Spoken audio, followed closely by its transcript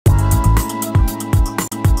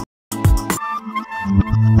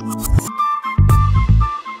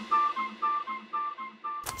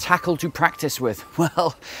tackle to practice with?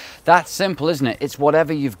 Well, that's simple, isn't it? It's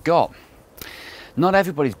whatever you've got. Not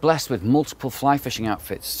everybody's blessed with multiple fly fishing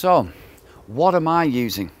outfits. So, what am I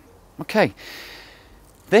using? Okay,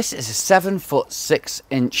 this is a 7-foot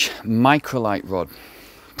 6-inch microlight rod,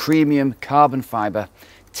 premium carbon fibre,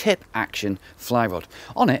 tip action fly rod.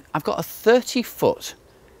 On it, I've got a 30-foot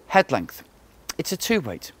head length. It's a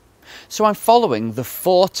 2-weight. So I'm following the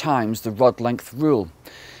 4 times the rod length rule.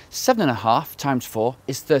 7.5 times 4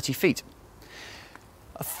 is 30 feet.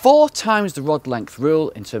 4 times the rod length rule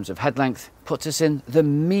in terms of head length puts us in the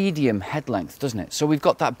medium head length, doesn't it? So we've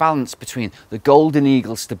got that balance between the golden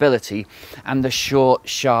eagle stability and the short,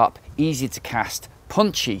 sharp, easy to cast,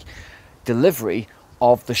 punchy delivery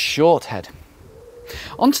of the short head.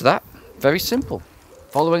 Onto that, very simple.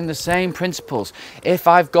 Following the same principles. If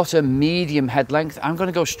I've got a medium head length, I'm going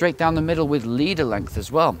to go straight down the middle with leader length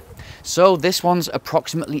as well. So this one's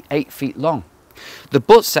approximately 8 feet long. The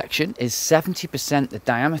butt section is 70% the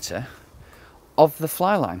diameter of the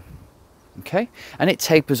fly line. Okay? And it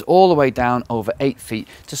tapers all the way down over 8 feet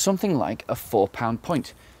to something like a 4-pound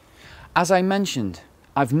point. As I mentioned,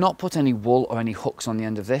 I've not put any wool or any hooks on the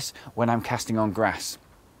end of this when I'm casting on grass.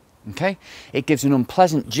 Okay? It gives an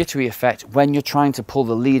unpleasant jittery effect when you're trying to pull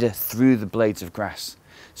the leader through the blades of grass.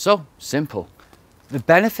 So, simple. The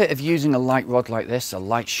benefit of using a light rod like this, a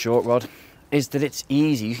light short rod, is that it's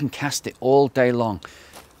easy. You can cast it all day long.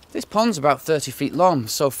 This pond's about 30 feet long,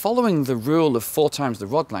 so following the rule of 4 times the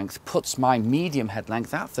rod length puts my medium head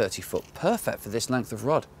length at 30 foot. Perfect for this length of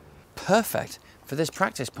rod. Perfect for this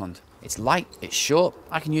practice pond. It's light, it's short,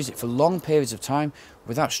 I can use it for long periods of time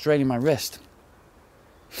without straining my wrist.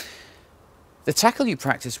 The tackle you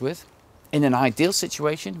practice with, in an ideal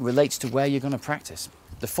situation, relates to where you're going to practice.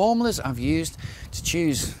 The formulas I've used to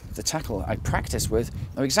choose the tackle I practice with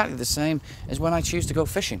are exactly the same as when I choose to go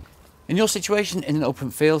fishing. In your situation in an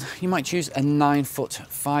open field, you might choose a 9-foot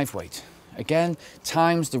 5-weight. Again,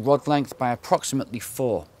 times the rod length by approximately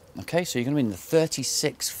 4. Okay, so you're going to be in the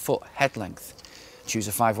 36-foot head length. Choose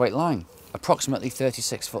a 5-weight line, approximately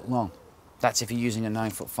 36 foot long. That's if you're using a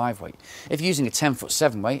 9-foot 5-weight. If you're using a 10-foot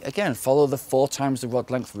 7-weight, again, follow the 4 times the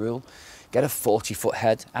rod length rule, get a 40-foot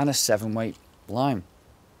head and a 7-weight line.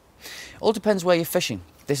 All depends where you're fishing.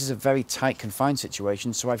 This is a very tight, confined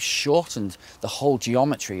situation, so I've shortened the whole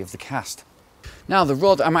geometry of the cast. Now, the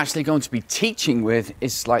rod I'm actually going to be teaching with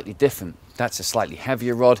is slightly different. That's a slightly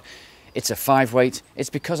heavier rod. It's a 5-weight.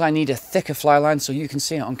 It's because I need a thicker fly line so you can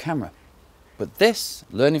see it on camera. But this,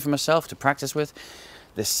 learning for myself to practice with,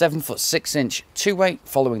 this 7-foot 6-inch 2-weight,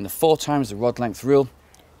 following the 4 times the rod length rule,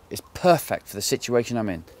 is perfect for the situation I'm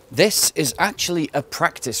in. This is actually a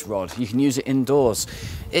practice rod. You can use it indoors.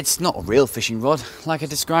 It's not a real fishing rod, like I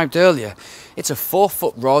described earlier. It's a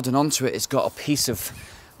 4-foot rod, and onto it it's got a piece of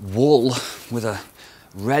wool with a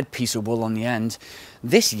red piece of wool on the end.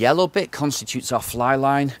 This yellow bit constitutes our fly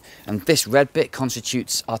line, and this red bit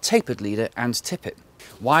constitutes our tapered leader and tippet.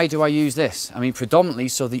 Why do I use this? I mean, predominantly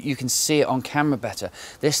so that you can see it on camera better.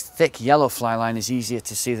 This thick yellow fly line is easier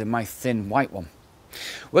to see than my thin white one.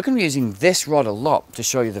 We're going to be using this rod a lot to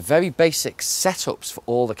show you the very basic setups for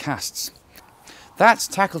all the casts. That's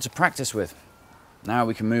tackle to practice with. Now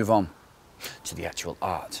we can move on to the actual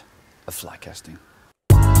art of fly casting.